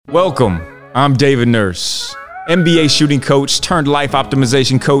Welcome, I'm David Nurse, NBA shooting coach turned life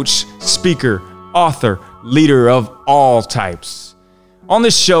optimization coach, speaker, author, leader of all types. On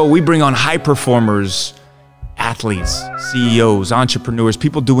this show, we bring on high performers, athletes, CEOs, entrepreneurs,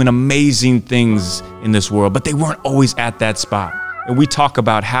 people doing amazing things in this world, but they weren't always at that spot. And we talk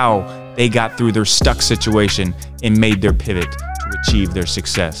about how they got through their stuck situation and made their pivot to achieve their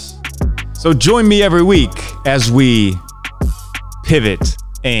success. So join me every week as we pivot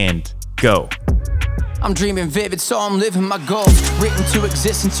and go. I'm dreaming vivid, so I'm living my goals. Written to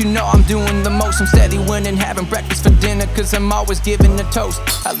existence, you know I'm doing the most. I'm steady winning, having breakfast for dinner, cause I'm always giving a toast.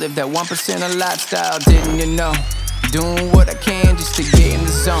 I live that 1% of lifestyle, didn't you know? Doing what I can just to get in the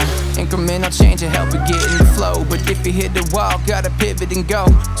zone. Incremental change will help you get in the flow. But if you hit the wall, gotta pivot and go.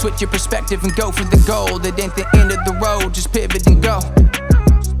 Switch your perspective and go for the goal. It ain't the end of the road, just pivot and go.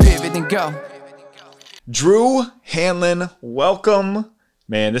 Just pivot and go. Drew Hanlen, welcome.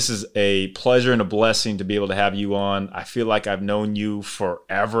 Man, this is a pleasure and a blessing to be able to have you on. I feel like I've known you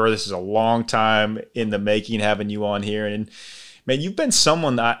forever. This is a long time in the making, having you on here. And man, you've been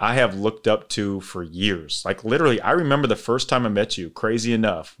someone that I have looked up to for years. Like literally, I remember the first time I met you, crazy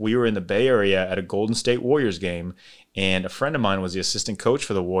enough. We were in the Bay Area at a Golden State Warriors game, and a friend of mine was the assistant coach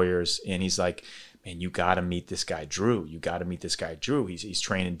for the Warriors, and he's like, man, you got to meet this guy, Drew. You got to meet this guy, Drew. He's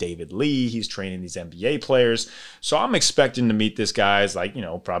training David Lee. He's training these NBA players. So I'm expecting to meet this guy as like,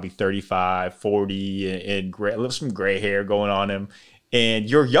 probably 35, 40, and gray, some gray hair going on him. And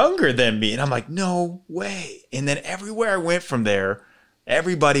you're younger than me. And I'm like, no way. And then everywhere I went from there,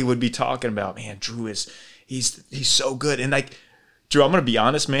 everybody would be talking about, man, Drew he's so good. And like, Drew, I'm going to be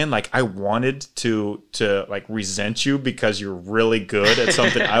honest, man. Like, I wanted to like resent you because you're really good at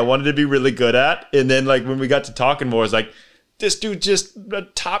something I wanted to be really good at. And then like when we got to talking more, it's like, this dude just a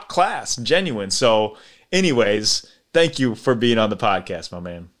top class, genuine. So anyways, thank you for being on the podcast, my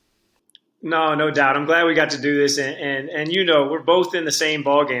man. No doubt. I'm glad we got to do this. And we're both in the same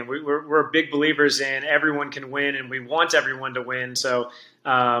ballgame. We're big believers in everyone can win, and we want everyone to win. So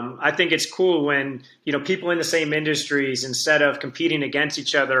I think it's cool when, people in the same industries, instead of competing against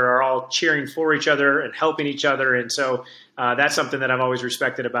each other, are all cheering for each other and helping each other. And so that's something that I've always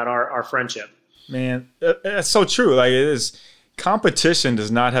respected about our friendship. Man, that's so true. Like it is. Competition does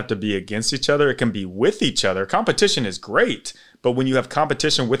not have to be against each other. It can be with each other. Competition is great. But when you have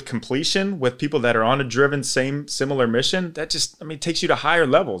competition with completion, with people that are on a driven, similar mission, that just, takes you to higher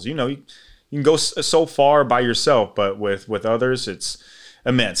levels. You can go so far by yourself, but with others, it's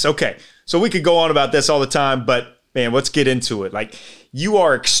immense. Okay, so we could go on about this all the time, but man, let's get into it. Like, you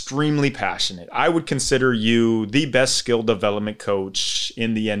are extremely passionate. I would consider you the best skill development coach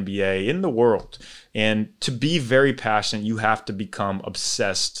in the NBA, in the world. And to be very passionate, you have to become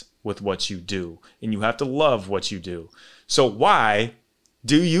obsessed with what you do, and you have to love what you do. So why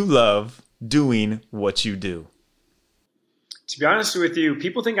do you love doing what you do? To be honest with you,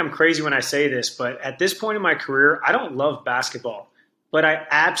 people think I'm crazy when I say this, but at this point in my career, I don't love basketball, but I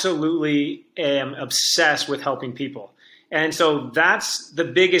absolutely am obsessed with helping people. And so that's the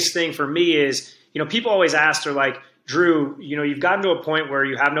biggest thing for me is, people always ask, they're like, Drew, you've gotten to a point where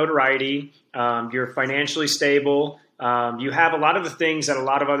you have notoriety, you're financially stable, you have a lot of the things that a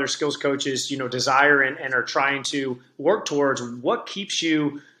lot of other skills coaches, desire and are trying to work towards. What keeps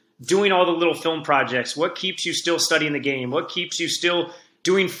you doing all the little film projects? What keeps you still studying the game? What keeps you still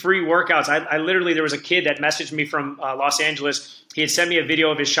doing free workouts? I literally, there was a kid that messaged me from Los Angeles. He had sent me a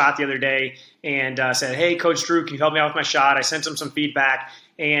video of his shot the other day and said, hey, Coach Drew, can you help me out with my shot? I sent him some feedback,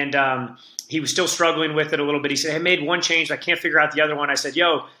 and he was still struggling with it a little bit. He said, I made one change. I can't figure out the other one. I said,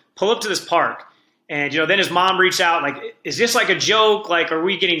 yo, pull up to this park. And, then his mom reached out, like, is this like a joke? Like, are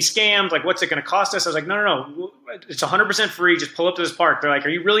we getting scammed? Like, what's it going to cost us? I was like, no. It's 100% free. Just pull up to this park. They're like, are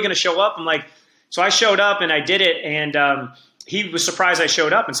you really going to show up? I'm like, so I showed up and I did it. And he was surprised I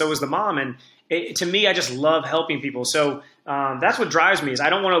showed up. And so was the mom. And to me, I just love helping people. So that's what drives me is I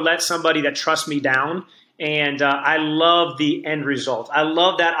don't want to let somebody that trusts me down. And I love the end result. I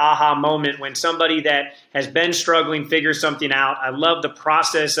love that aha moment when somebody that has been struggling figures something out. I love the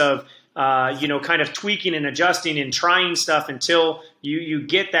process of kind of tweaking and adjusting and trying stuff until you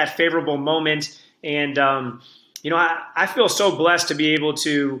get that favorable moment. And, I feel so blessed to be able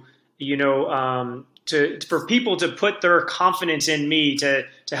to, for people to put their confidence in me to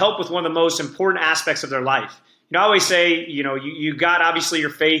help with one of the most important aspects of their life. I always say, you got obviously your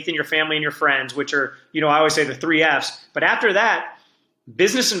faith in your family and your friends, which are, I always say the 3 Fs. But after that,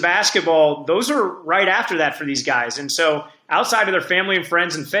 business and basketball, those are right after that for these guys. And so outside of their family and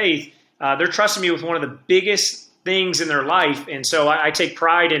friends and faith, they're trusting me with one of the biggest things in their life. And so I take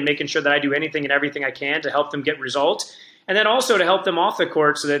pride in making sure that I do anything and everything I can to help them get results. And then also to help them off the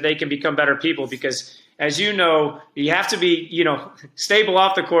court so that they can become better people, because as you know, you have to be, stable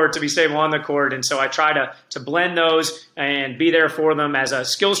off the court to be stable on the court. And so I try to blend those and be there for them as a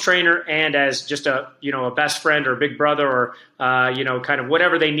skills trainer and as just a best friend or a big brother or, kind of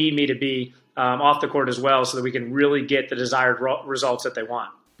whatever they need me to be off the court as well, so that we can really get the desired results that they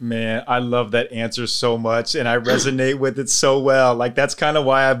want. Man, I love that answer so much, and I resonate with it so well. Like, that's kind of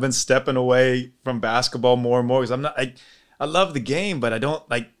why I've been stepping away from basketball more and more, because I love the game, but I don't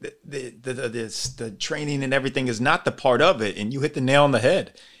like the training and everything is not the part of it. And you hit the nail on the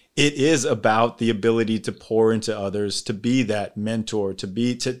head. It is about the ability to pour into others, to be that mentor,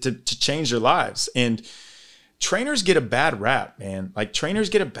 to change their lives. And trainers get a bad rap, man. Like,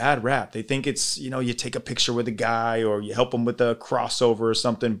 trainers get a bad rap. They think it's, you take a picture with a guy or you help them with a crossover or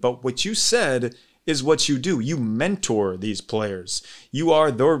something. But what you said is what you do. You mentor these players. You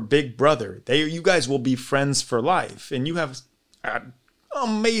are their big brother. You guys will be friends for life. And you have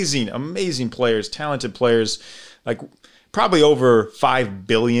amazing players, talented players, like probably over $5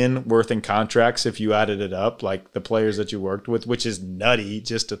 billion worth in contracts if you added it up, like the players that you worked with, which is nutty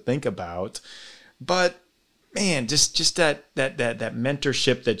just to think about. But man, just that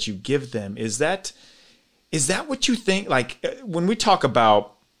mentorship that you give them, is that what you think? Like, when we talk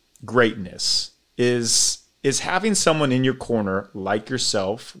about greatness, is having someone in your corner like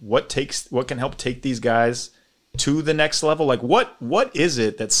yourself what can help take these guys to the next level? Like, what is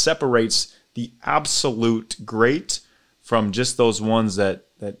it that separates the absolute great from just those ones that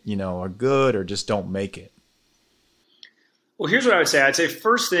are good or just don't make it? Well, here's what I would say. I'd say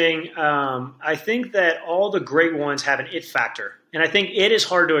first thing, I think that all the great ones have an it factor. And I think it is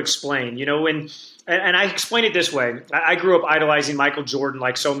hard to explain. And I explain it this way. I grew up idolizing Michael Jordan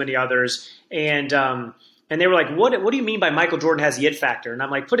like so many others. And they were like, what do you mean by Michael Jordan has the it factor? And I'm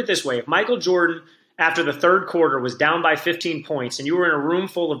like, put it this way. If Michael Jordan, after the third quarter, was down by 15 points and you were in a room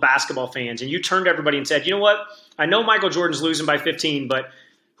full of basketball fans and you turned to everybody and said, you know what? I know Michael Jordan's losing by 15, but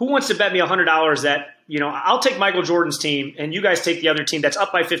who wants to bet me $100 that, I'll take Michael Jordan's team and you guys take the other team that's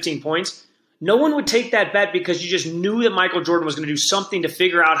up by 15 points? No one would take that bet because you just knew that Michael Jordan was going to do something to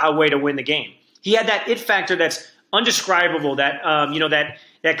figure out how way to win the game. He had that it factor that's undescribable, that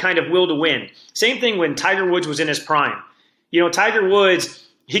that kind of will to win. Same thing when Tiger Woods was in his prime. Tiger Woods,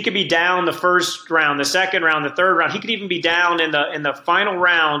 he could be down the first round, the second round, the third round. He could even be down in the final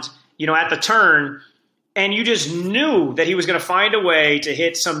round, at the turn, and you just knew that he was going to find a way to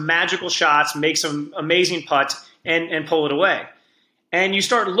hit some magical shots, make some amazing putts, and pull it away. And you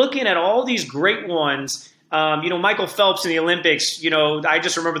start looking at all these great ones. Michael Phelps in the Olympics, I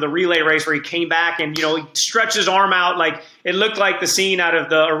just remember the relay race where he came back and, he stretched his arm out like it looked like the scene out of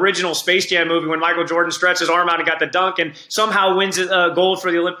the original Space Jam movie when Michael Jordan stretched his arm out and got the dunk and somehow wins gold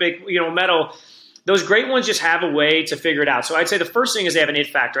for the Olympic, medal. Those great ones just have a way to figure it out. So I'd say the first thing is they have an it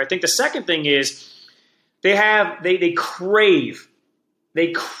factor. I think the second thing is they crave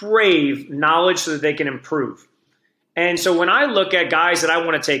knowledge so that they can improve. And so when I look at guys that I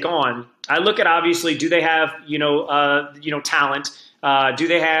want to take on, I look at, obviously, do they have talent?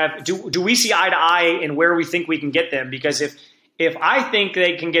 Do we see eye to eye in where we think we can get them? Because if I think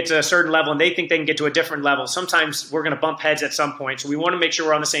they can get to a certain level and they think they can get to a different level, sometimes we're going to bump heads at some point. So we want to make sure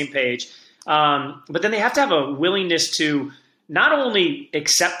we're on the same page. But then they have to have a willingness to not only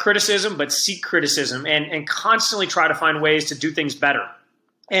accept criticism, but seek criticism and constantly try to find ways to do things better.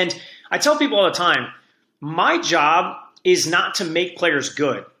 And I tell people all the time, my job is not to make players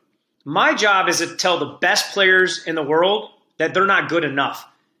good. My job is to tell the best players in the world that they're not good enough.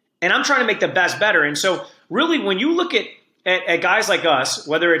 And I'm trying to make the best better. And so really, when you look at guys like us,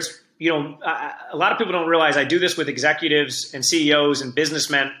 whether it's, a lot of people don't realize I do this with executives and CEOs and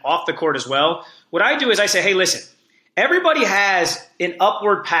businessmen off the court as well. What I do is I say, hey, listen, everybody has an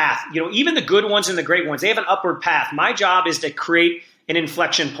upward path. Even the good ones and the great ones, they have an upward path. My job is to create an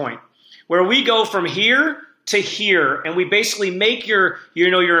inflection point where we go from here to here, and we basically make your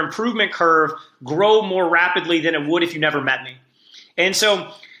improvement curve grow more rapidly than it would if you never met me. And so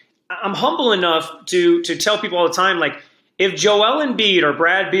I'm humble enough to tell people all the time, like, if Joel Embiid or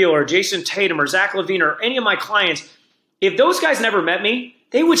Brad Beal or Jason Tatum or Zach LaVine or any of my clients, if those guys never met me,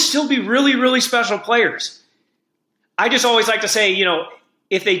 they would still be really, really special players. I just always like to say,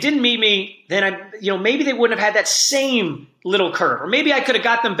 if they didn't meet me, then maybe they wouldn't have had that same little curve, or maybe I could have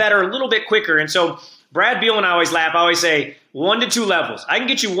got them better a little bit quicker. And so Brad Beal and I always laugh. I always say 1 to 2 levels. I can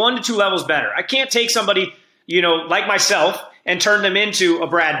get you 1 to 2 levels better. I can't take somebody, like myself and turn them into a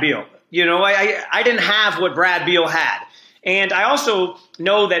Brad Beal. I didn't have what Brad Beal had. And I also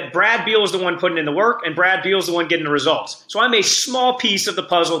know that Brad Beal is the one putting in the work and Brad Beal is the one getting the results. So I'm a small piece of the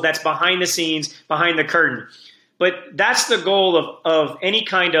puzzle that's behind the scenes, behind the curtain. But that's the goal of any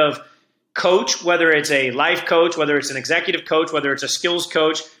kind of coach, whether it's a life coach, whether it's an executive coach, whether it's a skills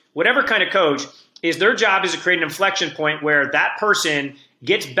coach, whatever kind of coach, is their job is to create an inflection point where that person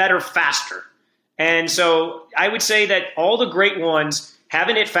gets better faster. And so I would say that all the great ones have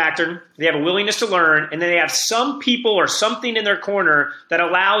an it factor, they have a willingness to learn, and then they have some people or something in their corner that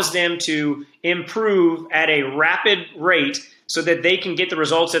allows them to improve at a rapid rate so that they can get the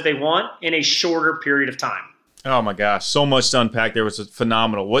results that they want in a shorter period of time. Oh my gosh, so much to unpack there. Was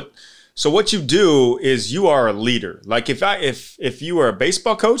phenomenal. So what you do is you are a leader. Like if you were a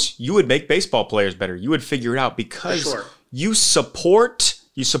baseball coach, you would make baseball players better. You would figure it out because you support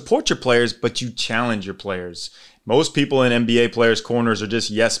your players, but you challenge your players. Most people in NBA players' corners are just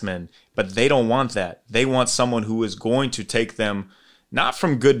yes men, but they don't want that. They want someone who is going to take them not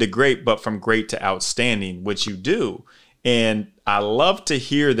from good to great, but from great to outstanding, which you do. And I love to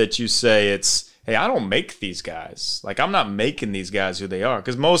hear that you say hey, I don't make these guys. Like, I'm not making these guys who they are.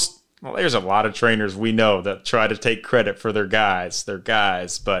 Because there's a lot of trainers we know that try to take credit for their guys,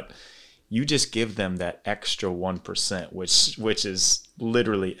 but you just give them that extra 1%, which is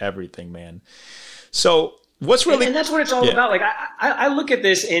literally everything, man. So what's really... And that's what it's all about. Like, I look at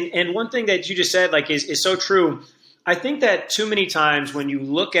this, and one thing that you just said, like, is so true. I think that too many times when you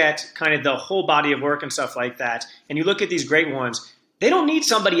look at kind of the whole body of work and stuff like that, and you look at these great ones, they don't need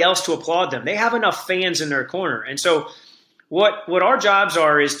somebody else to applaud them. They have enough fans in their corner. And so what our jobs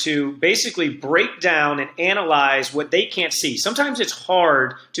are is to basically break down and analyze what they can't see. Sometimes it's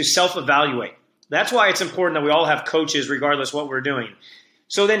hard to self-evaluate. That's why it's important that we all have coaches regardless what we're doing.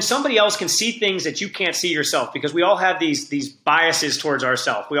 So then somebody else can see things that you can't see yourself, because we all have these biases towards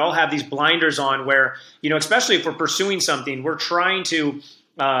ourselves. We all have these blinders on where, especially if we're pursuing something, we're trying to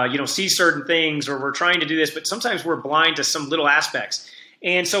see certain things, or we're trying to do this, but sometimes we're blind to some little aspects.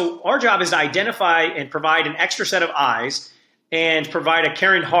 And so our job is to identify and provide an extra set of eyes and provide a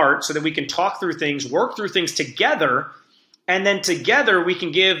caring heart so that we can talk through things, work through things together, and then together we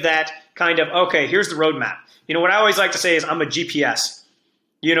can give that kind of, okay, here's the roadmap. What I always like to say is I'm a GPS.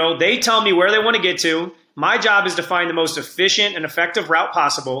 They tell me where they want to get to. My job is to find the most efficient and effective route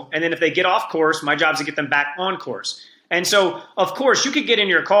possible. And then if they get off course, my job is to get them back on course. And so, of course, you could get in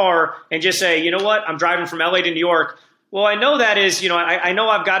your car and just say, you know what, I'm driving from LA to New York. Well, I know that is, I know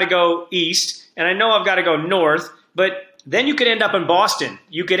I've got to go east and I know I've got to go north, but then you could end up in Boston.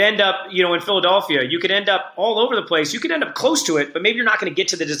 You could end up, in Philadelphia. You could end up all over the place. You could end up close to it, but maybe you're not going to get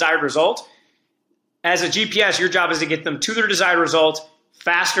to the desired result. As a GPS, your job is to get them to their desired result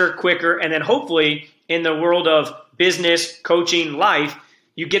faster, quicker, and then hopefully in the world of business, coaching, life,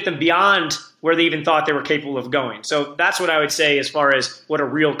 you get them beyond where they even thought they were capable of going. So that's what I would say as far as what a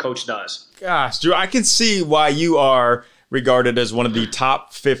real coach does. Gosh, Drew, I can see why you are regarded as one of the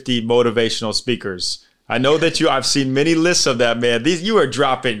top 50 motivational speakers. I know that I've seen many lists of that, man. You are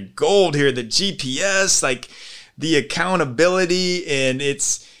dropping gold here, the GPS, like the accountability, and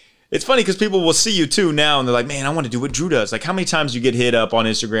it's funny because people will see you too now and they're like, man, I want to do what Drew does. Like, how many times you get hit up on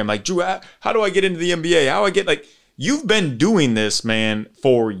Instagram like, Drew, how do I get into the NBA? How I get, like, you've been doing this, man,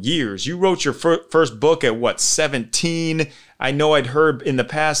 for years. You wrote your first book at 17? I know I'd heard in the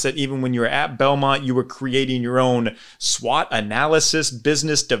past that even when you were at Belmont, you were creating your own SWOT analysis,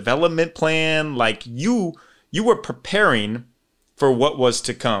 business development plan. Like, you were preparing for what was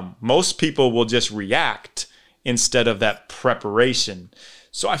to come. Most people will just react instead of that preparation.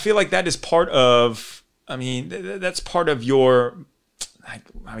 So I feel like that is part of, that's part of your,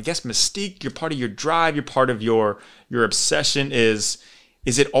 I guess, mystique. You're part of your drive. You're part of your obsession. Is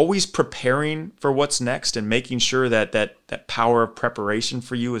it always preparing for what's next and making sure that power of preparation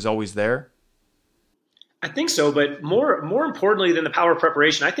for you is always there? I think so, but more importantly than the power of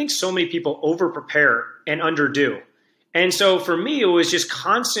preparation, I think so many people over-prepare and underdo. And so for me, it was just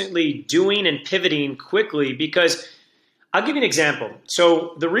constantly doing and pivoting quickly, because I'll give you an example.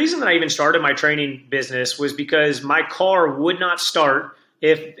 So the reason that I even started my training business was because my car would not start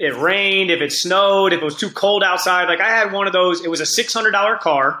if it rained, if it snowed, if it was too cold outside. Like, I had one of those. It was a $600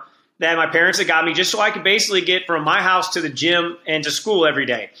 car that my parents had got me just so I could basically get from my house to the gym and to school every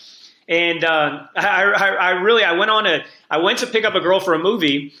day. And I went to pick up a girl for a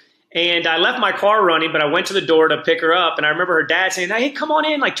movie, and I left my car running, but I went to the door to pick her up. And I remember her dad saying, hey, come on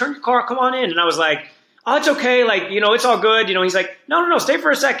in, like, turn your car, come on in. And I was like, oh, it's okay. Like, it's all good. He's like, no, stay for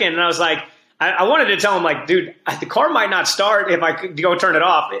a second. And I was like, I wanted to tell him, like, dude, the car might not start if I could go turn it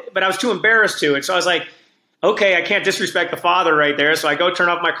off, but I was too embarrassed to. And so I was like, okay, I can't disrespect the father right there. So I go turn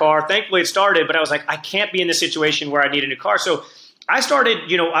off my car. Thankfully it started, but I was like, I can't be in this situation where I need a new car. So I started,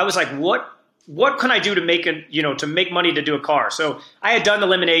 I was like, what what can I do to make money to do a car? So I had done the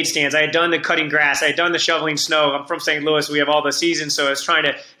lemonade stands. I had done the cutting grass. I had done the shoveling snow. I'm from St. Louis. We have all the seasons. So I was trying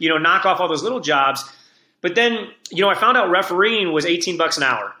to, knock off all those little jobs. But then, I found out refereeing was $18 an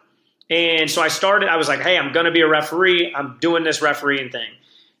hour. And so I was like, hey, I'm going to be a referee. I'm doing this refereeing thing.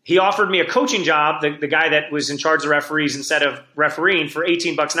 He offered me a coaching job, the guy that was in charge of the referees instead of refereeing, for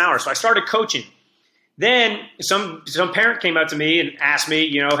 $18 an hour. So I started coaching. Then some parent came up to me and asked me,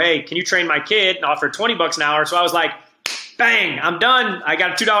 hey, can you train my kid? And offered $20 an hour. So I was like, bang, I'm done. I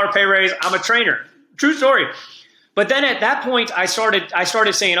got a $2 pay raise. I'm a trainer. True story. But then at that point, I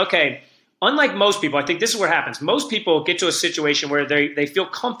started saying, okay, unlike most people, I think this is what happens. Most people get to a situation where they feel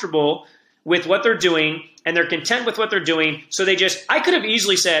comfortable with what they're doing and they're content with what they're doing. So I could have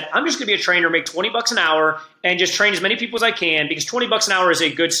easily said, I'm just going to be a trainer, make $20 an hour and just train as many people as I can because $20 an hour is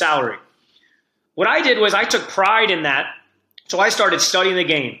a good salary. What I did was I took pride in that. So I started studying the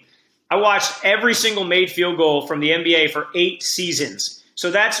game. I watched every single made field goal from the NBA for 8 seasons.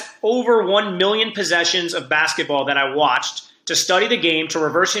 So that's over 1 million possessions of basketball that I watched to study the game, to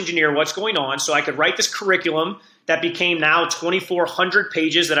reverse engineer what's going on so I could write this curriculum that became now 2,400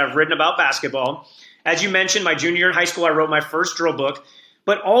 pages that I've written about basketball. As you mentioned, my junior year in high school, I wrote my first drill book.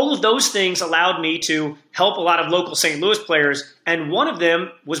 But all of those things allowed me to help a lot of local St. Louis players, and one of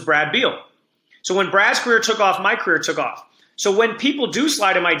them was Brad Beal. So when Brad's career took off, my career took off. So when people do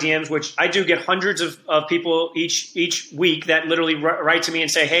slide in my DMs, which I do get hundreds of people each week that literally write to me and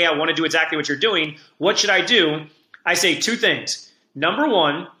say, hey, I want to do exactly what you're doing. What should I do? I say 2 things. Number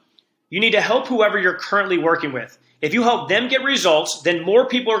 1, you need to help whoever you're currently working with. If you help them get results, then more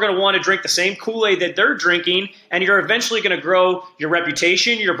people are going to want to drink the same Kool-Aid that they're drinking, and you're eventually going to grow your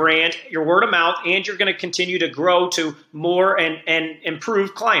reputation, your brand, your word of mouth, and you're going to continue to grow to more and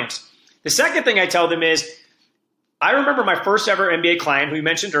improved clients. The second thing I tell them is, I remember my first ever NBA client who you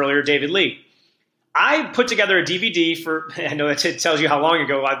mentioned earlier, David Lee. I put together a DVD I know that tells you how long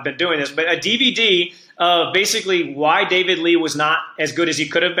ago I've been doing this, but a DVD of basically why David Lee was not as good as he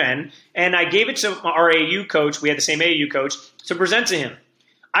could have been. And I gave it to our AAU coach. We had the same AAU coach to present to him.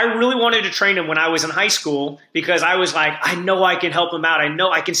 I really wanted to train him when I was in high school because I was like, I know I can help him out. I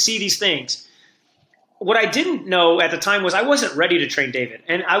know I can see these things. What I didn't know at the time was I wasn't ready to train David.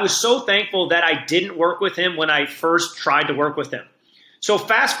 And I was so thankful that I didn't work with him when I first tried to work with him. So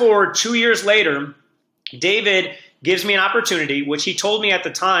fast forward 2 years later, David gives me an opportunity, which he told me at the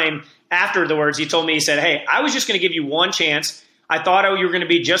time afterwards. He told me, he said, hey, I was just going to give you one chance. I thought you were going to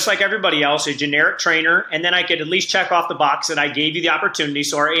be just like everybody else, a generic trainer, and then I could at least check off the box that I gave you the opportunity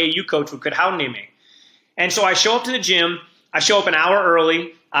so our AAU coach could hound me. And so I show up to the gym. I show up an hour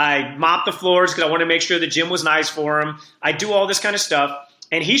early. I mop the floors because I want to make sure the gym was nice for him. I do all this kind of stuff.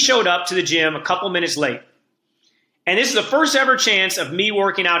 And he showed up to the gym a couple minutes late. And this is the first ever chance of me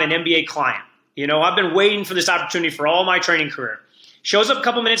working out an NBA client. I've been waiting for this opportunity for all my training career. Shows up a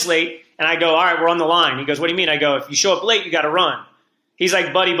couple minutes late, and I go, all right, we're on the line. He goes, what do you mean? I go, if you show up late, you got to run. He's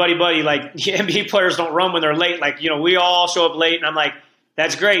like, buddy, like NBA players don't run when they're late. Like, we all show up late. And I'm like,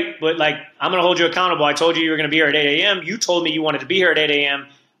 that's great, but like, I'm going to hold you accountable. I told you you were going to be here at 8 a.m. You told me you wanted to be here at 8 a.m.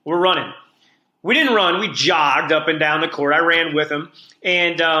 We're running. We didn't run. We jogged up and down the court. I ran with him,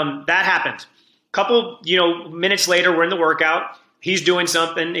 and that happened. Couple, minutes later, we're in the workout. He's doing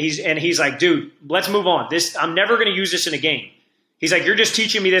something. He's like, dude, let's move on. I'm never going to use this in a game. He's like, you're just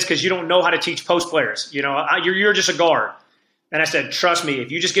teaching me this because you don't know how to teach post players. You're just a guard. And I said, trust me,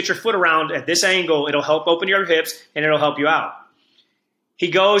 if you just get your foot around at this angle, it'll help open your hips and it'll help you out. He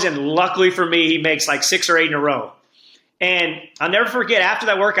goes, and luckily for me, he makes like 6 or 8 in a row. And I'll never forget, after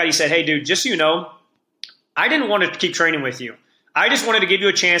that workout, he said, hey, dude, just so you know, I didn't want to keep training with you. I just wanted to give you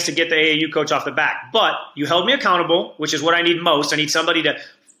a chance to get the AAU coach off the back. But you held me accountable, which is what I need most. I need somebody to,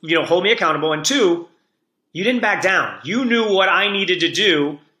 hold me accountable. And 2, you didn't back down. You knew what I needed to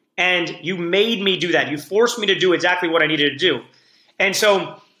do, and you made me do that. You forced me to do exactly what I needed to do. And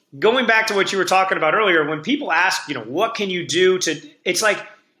so going back to what you were talking about earlier, when people ask, what can you do it's like,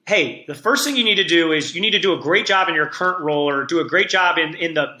 hey, the first thing you need to do is you need to do a great job in your current role, or do a great job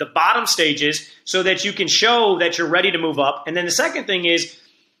in the bottom stages so that you can show that you're ready to move up. And then the second thing is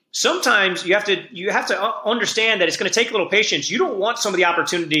sometimes you have to understand that it's going to take a little patience. You don't want some of the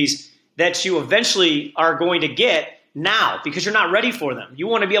opportunities that you eventually are going to get now because you're not ready for them. You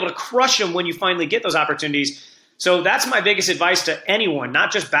want to be able to crush them when you finally get those opportunities. So that's my biggest advice to anyone,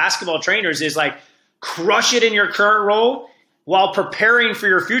 not just basketball trainers, is like crush it in your current role while preparing for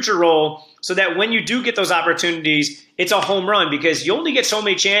your future role so that when you do get those opportunities, it's a home run, because you only get so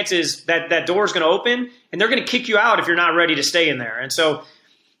many chances that door is going to open, and they're going to kick you out if you're not ready to stay in there. And so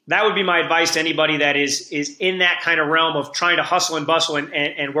that would be my advice to anybody that is in that kind of realm of trying to hustle and bustle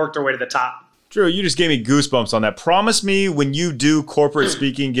and work their way to the top. Drew, you just gave me goosebumps on that. Promise me when you do corporate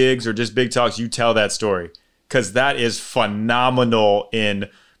speaking gigs or just big talks, you tell that story, because that is phenomenal in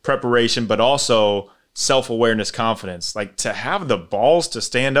preparation, but also self-awareness, confidence. Like, to have the balls to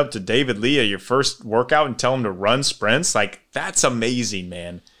stand up to David Lee at your first workout and tell him to run sprints, like, that's amazing,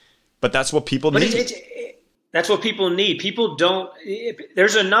 man. But that's what people need. That's what people need. People don't.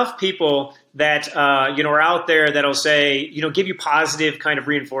 There's enough people that are out there that'll say, give you positive kind of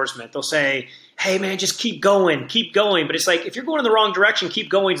reinforcement. They'll say, "Hey, man, just keep going, keep going." But it's like, if you're going in the wrong direction, keep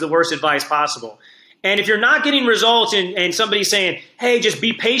going is the worst advice possible. And if you're not getting results, and somebody's saying, "Hey, just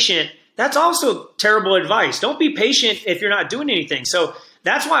be patient," that's also terrible advice. Don't be patient if you're not doing anything. So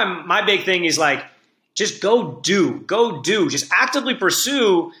that's why my big thing is like, just go do, just actively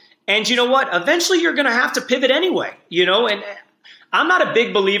pursue. And you know what? Eventually you're going to have to pivot anyway, and I'm not a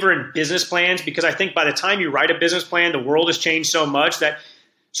big believer in business plans, because I think by the time you write a business plan, the world has changed so much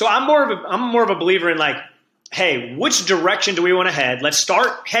so I'm more of a believer in like, hey, which direction do we want to head? Let's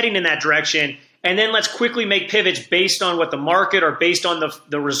start heading in that direction. And then let's quickly make pivots based on what the market or based on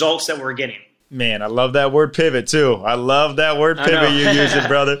the results that we're getting. Man, I love that word pivot too. I love that word pivot you're using,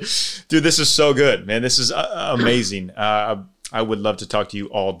 brother. Dude, this is so good, man. This is amazing. I would love to talk to you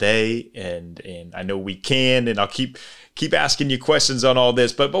all day, and I know we can, and I'll keep asking you questions on all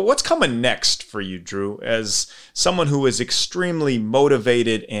this. But what's coming next for you, Drew, as someone who is extremely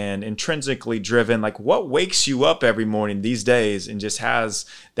motivated and intrinsically driven? Like, what wakes you up every morning these days and just has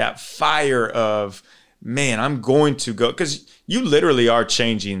that fire of, man, I'm going to go? Because you literally are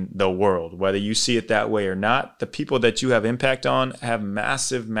changing the world, whether you see it that way or not. The people that you have impact on have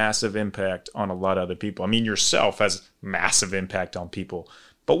massive, massive impact on a lot of other people. I mean, yourself has massive impact on people.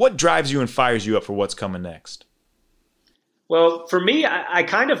 But what drives you and fires you up for what's coming next? Well, for me, I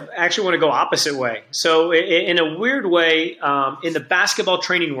kind of actually want to go opposite way. So in a weird way, in the basketball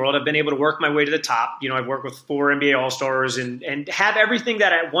training world, I've been able to work my way to the top. I've worked with 4 NBA All-Stars and have everything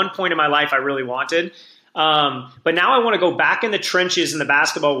that at one point in my life I really wanted. But now I want to go back in the trenches in the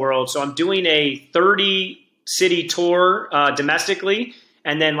basketball world. So I'm doing a 30-city tour domestically.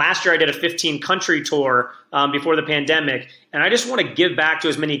 And then last year I did a 15-country tour before the pandemic. And I just want to give back to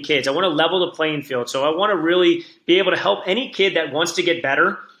as many kids. I want to level the playing field. So I want to really be able to help any kid that wants to get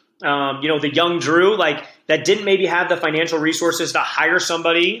better. The young Drew, like, that didn't maybe have the financial resources to hire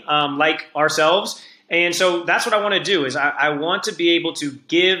somebody like ourselves. And so that's what I want to do is I want to be able to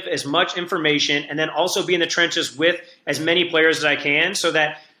give as much information and then also be in the trenches with as many players as I can, so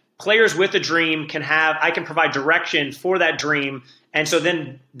that players with a dream I can provide direction for that dream. And so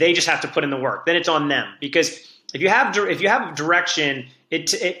then they just have to put in the work. Then it's on them, because if you have direction,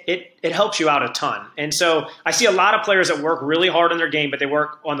 it helps you out a ton. And so I see a lot of players that work really hard on their game, but they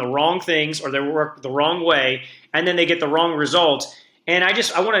work on the wrong things or they work the wrong way, and then they get the wrong results. And I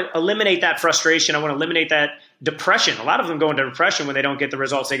want to eliminate that frustration. I want to eliminate that depression. A lot of them go into depression when they don't get the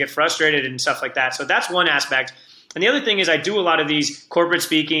results. They get frustrated and stuff like that. So that's one aspect. And the other thing is I do a lot of these corporate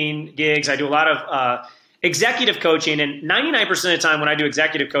speaking gigs. I do a lot of executive coaching. And 99% of the time when I do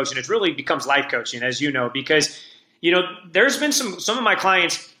executive coaching, it really becomes life coaching, as you know, because, there's been some of my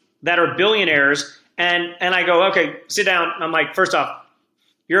clients that are billionaires. And I go, okay, sit down. I'm like, first off,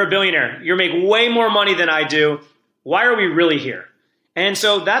 you're a billionaire. You make way more money than I do. Why are we really here? And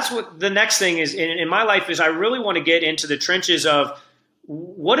so that's what the next thing is in my life is I really want to get into the trenches of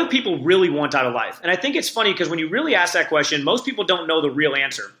what do people really want out of life? And I think it's funny because when you really ask that question, most people don't know the real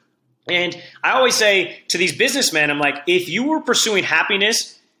answer. And I always say to these businessmen, I'm like, if you were pursuing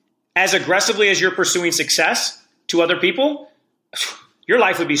happiness as aggressively as you're pursuing success to other people, your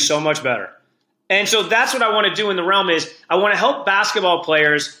life would be so much better. And so that's what I want to do in the realm is I want to help basketball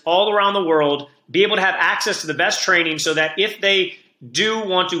players all around the world be able to have access to the best training so that if they do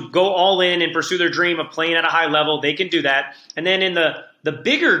want to go all in and pursue their dream of playing at a high level, they can do that. And then in the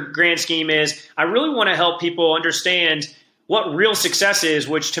bigger grand scheme is I really want to help people understand what real success is,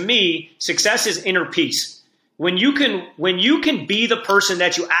 which to me, success is inner peace. When you can be the person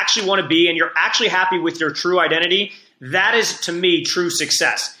that you actually want to be and you're actually happy with your true identity, that is to me true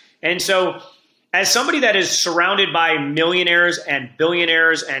success. And so as somebody that is surrounded by millionaires and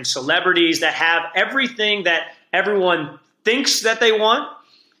billionaires and celebrities that have everything that everyone thinks that they want,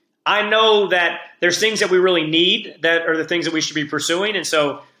 I know that there's things that we really need that are the things that we should be pursuing. And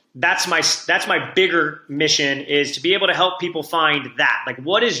so that's my bigger mission is to be able to help people find that. Like,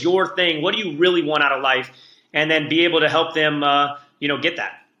 what is your thing? What do you really want out of life? And then be able to help them, get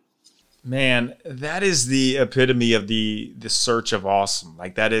that. Man, that is the epitome of the search of awesome.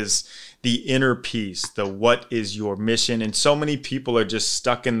 Like, that is the inner peace, the what is your mission. And so many people are just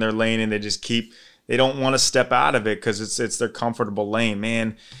stuck in their lane and they don't want to step out of it because it's their comfortable lane.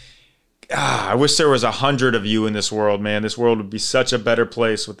 Man, I wish there was 100 of you in this world, man. This world would be such a better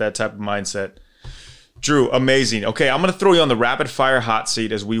place with that type of mindset. Drew, amazing. Okay, I'm going to throw you on the rapid fire hot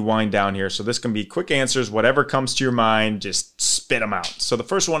seat as we wind down here. So this can be quick answers, whatever comes to your mind, just spit them out. So the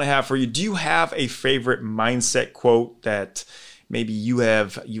first one I have for you, do you have a favorite mindset quote that maybe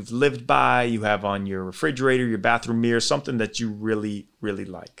you've lived by, you have on your refrigerator, your bathroom mirror, something that you really, really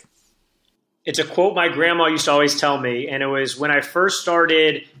like? It's a quote my grandma used to always tell me, and it was when I first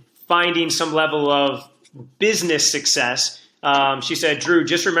started finding some level of business success. She said, Drew,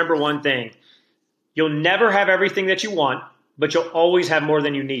 just remember one thing. You'll never have everything that you want, but you'll always have more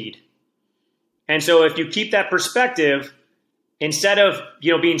than you need. And so if you keep that perspective, instead of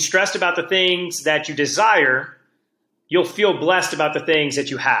being stressed about the things that you desire, you'll feel blessed about the things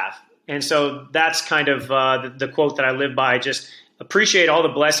that you have. And so that's kind of the quote that I live by. Just appreciate all the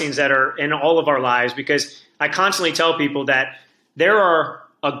blessings that are in all of our lives, because I constantly tell people that there are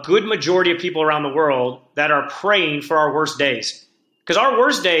a good majority of people around the world that are praying for our worst days. Because our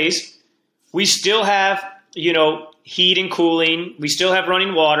worst days, we still have, heat and cooling. We still have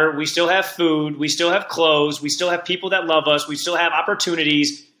running water. We still have food. We still have clothes. We still have people that love us. We still have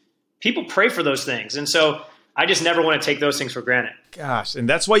opportunities. People pray for those things. And so I just never want to take those things for granted. Gosh, and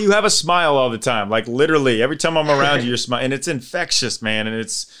that's why you have a smile all the time. Like literally, every time I'm around you, you're smiling. And it's infectious, man. And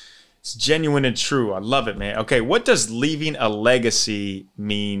it's genuine and true. I love it, man. Okay, what does leaving a legacy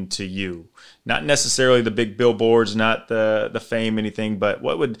mean to you? Not necessarily the big billboards, not the fame, anything, but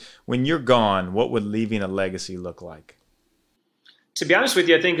when you're gone, what would leaving a legacy look like? To be honest with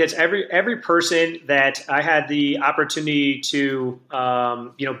you, I think that's every person that I had the opportunity to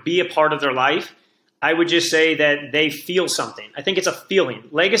be a part of their life. I would just say that they feel something. I think it's a feeling.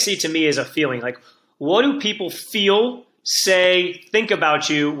 Legacy to me is a feeling. Like, what do people feel, say, think about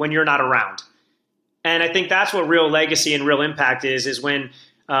you when you're not around? And I think that's what real legacy and real impact is when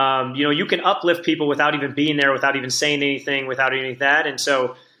you can uplift people without even being there, without even saying anything, without any of that. And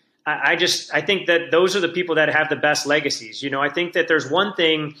so I think that those are the people that have the best legacies. I think that there's one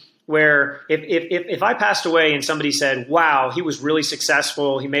thing where if I passed away and somebody said, wow, he was really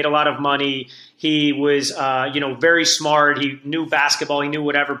successful, he made a lot of money, he was very smart, he knew basketball, he knew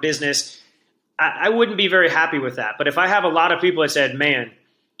whatever business, I wouldn't be very happy with that. But if I have a lot of people that said, man,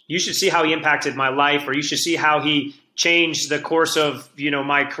 you should see how he impacted my life, or you should see how he changed the course of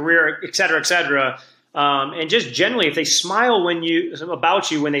my career, et cetera, and just generally, if they smile when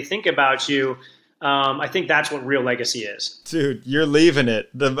they think about you, I think that's what real legacy is. Dude, you're leaving it.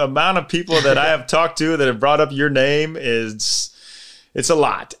 The amount of people that I have talked to that have brought up your name it's a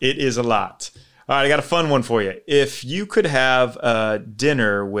lot. It is a lot. All right, I got a fun one for you. If you could have a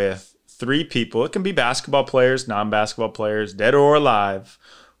dinner with 3 people, it can be basketball players, non-basketball players, dead or alive,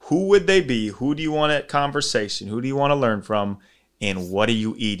 who would they be? Who do you want at conversation? Who do you want to learn from? And what are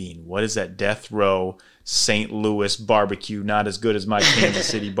you eating? What is that death row St. Louis barbecue, not as good as my Kansas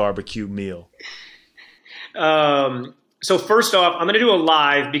City barbecue meal? So first off, I'm going to do a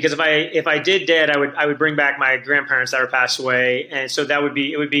live, because if I did dead, I would bring back my grandparents that are passed away. And so it would be,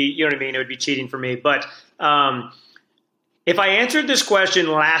 you know what I mean? It would be cheating for me. But, if I answered this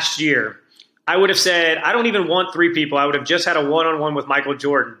question last year, I would have said, I don't even want 3 people. I would have just had a one-on-one with Michael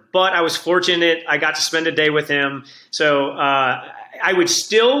Jordan, but I was fortunate. I got to spend a day with him. So, I would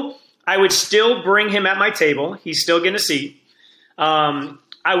still bring him at my table. He's still getting a seat. I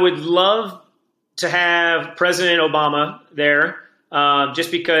would love to have President Obama there, just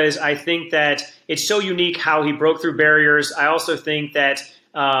because I think that it's so unique how he broke through barriers. I also think that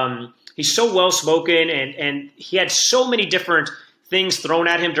he's so well-spoken, and he had so many different things thrown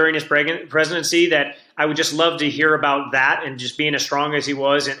at him during his presidency that I would just love to hear about that, and just being as strong as he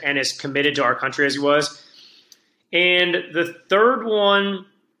was and as committed to our country as he was. And the third one,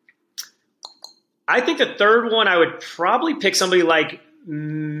 I would probably pick somebody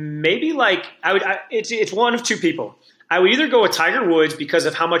it's one of 2 people. I would either go with Tiger Woods because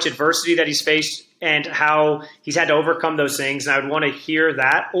of how much adversity that he's faced and how he's had to overcome those things, and I would want to hear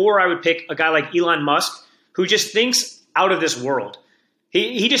that. Or I would pick a guy like Elon Musk, who just thinks out of this world.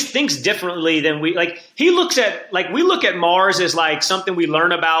 He just thinks differently than we like. We look at Mars as like something we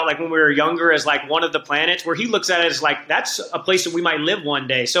learn about, like when we were younger, as like one of the planets, where he looks at it as like that's a place that we might live one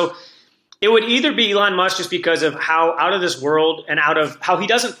day. So it would either be Elon Musk, just because of how out of this world and out of how he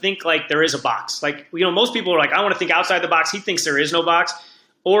doesn't think like there is a box. Like, most people are like, I want to think outside the box. He thinks there is no box.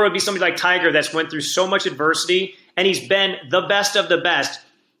 Or it'd be somebody like Tiger that's went through so much adversity, and he's been the best of the best,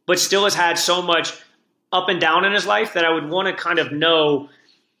 but still has had so much up and down in his life that I would want to kind of know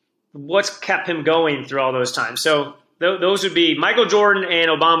what's kept him going through all those times. So those would be Michael Jordan, and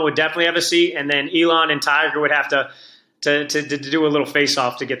Obama would definitely have a seat, and then Elon and Tiger would have to to do a little face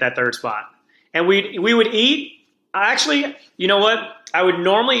off to get that third spot. And we would eat. Actually, you know what? I would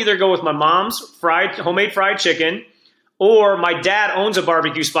normally either go with my mom's homemade fried chicken, or my dad owns a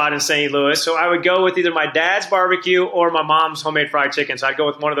barbecue spot in St. Louis. So I would go with either my dad's barbecue or my mom's homemade fried chicken. So I'd go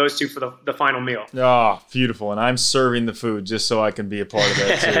with one of those two for the final meal. Oh, beautiful. And I'm serving the food just so I can be a part of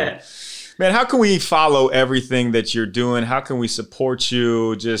that too. Man, how can we follow everything that you're doing? How can we support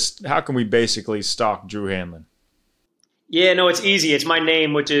you? Just how can we basically stalk Drew Hanlen? Yeah, no, it's easy. It's my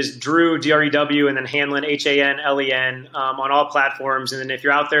name, which is Drew, D-R-E-W, and then Hanlen, Hanlen, on all platforms. And then if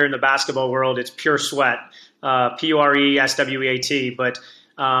you're out there in the basketball world, it's Pure Sweat, Puresweat. But,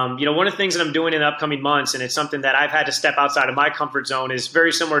 one of the things that I'm doing in the upcoming months, and it's something that I've had to step outside of my comfort zone, is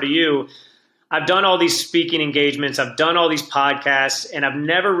very similar to you. I've done all these speaking engagements. I've done all these podcasts, and I've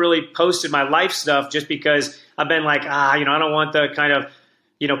never really posted my life stuff just because I've been like, I don't want the kind of,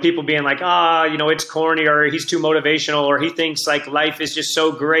 people being like, it's corny, or he's too motivational, or he thinks like life is just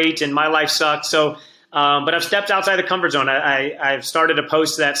so great and my life sucks. So, but I've stepped outside the comfort zone. I've started to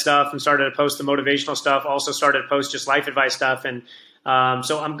post that stuff and started to post the motivational stuff. Also started to post just life advice stuff. And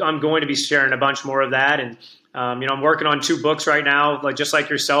so I'm going to be sharing a bunch more of that. And, I'm working on 2 books right now, just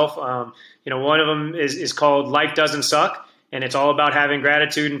like yourself. One of them is called Life Doesn't Suck. And it's all about having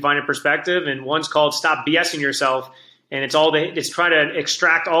gratitude and finding perspective. And one's called Stop BSing Yourself. And it's trying to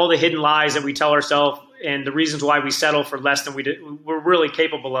extract all the hidden lies that we tell ourselves and the reasons why we settle for less than we're really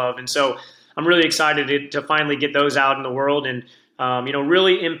capable of. And so I'm really excited to finally get those out in the world and,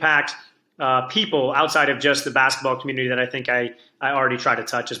 really impact people outside of just the basketball community that I think I already try to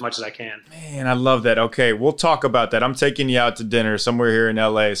touch as much as I can. Man, I love that. Okay, we'll talk about that. I'm taking you out to dinner somewhere here in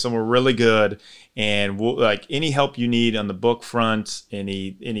LA, somewhere really good. And we'll, like, any help you need on the book front,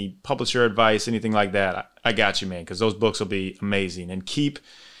 any publisher advice, anything like that, I got you, man, because those books will be amazing. And keep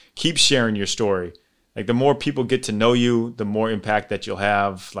sharing your story. Like, the more people get to know you, the more impact that you'll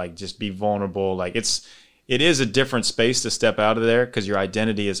have. Like, just be vulnerable. Like, it is a different space to step out of there because your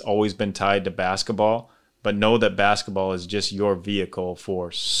identity has always been tied to basketball. But know that basketball is just your vehicle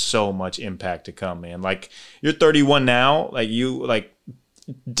for so much impact to come, man. Like, you're 31 now. Like,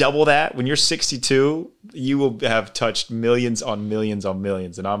 double that. When you're 62, you will have touched millions on millions on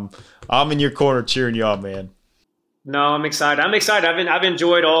millions. And I'm in your corner cheering you on, man. No, I'm excited. I've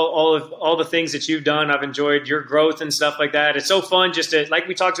enjoyed all the things that you've done. I've enjoyed your growth and stuff like that. It's so fun just to, like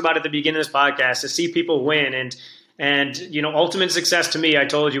we talked about at the beginning of this podcast, to see people win and ultimate success to me, I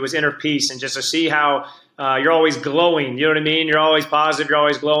told you, was inner peace, and just to see how you're always glowing. You know what I mean? You're always positive. You're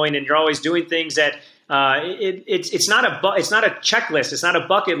always glowing, and you're always doing things that it's not a checklist. It's not a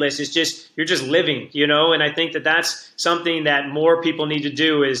bucket list. It's just you're just living. And I think that that's something that more people need to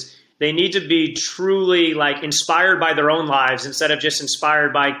do is. They need to be truly like inspired by their own lives instead of just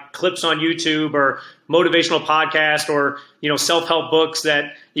inspired by clips on YouTube or motivational podcasts or, self-help books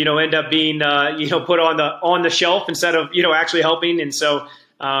that, end up being, put on the shelf instead of, actually helping. And so,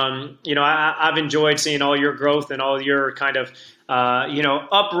 I've enjoyed seeing all your growth and all your kind of,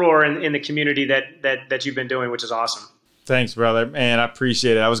 uproar in the community that you've been doing, which is awesome. Thanks, brother. Man, I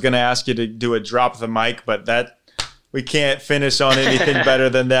appreciate it. I was going to ask you to do a drop the mic, but we can't finish on anything better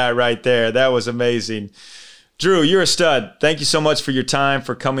than that right there. That was amazing. Drew, you're a stud. Thank you so much for your time,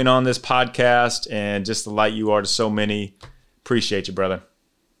 for coming on this podcast, and just the light you are to so many. Appreciate you, brother.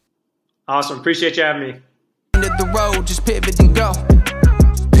 Awesome. Appreciate you having me. End of the road, just pivot and go.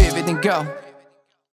 Pivot and go.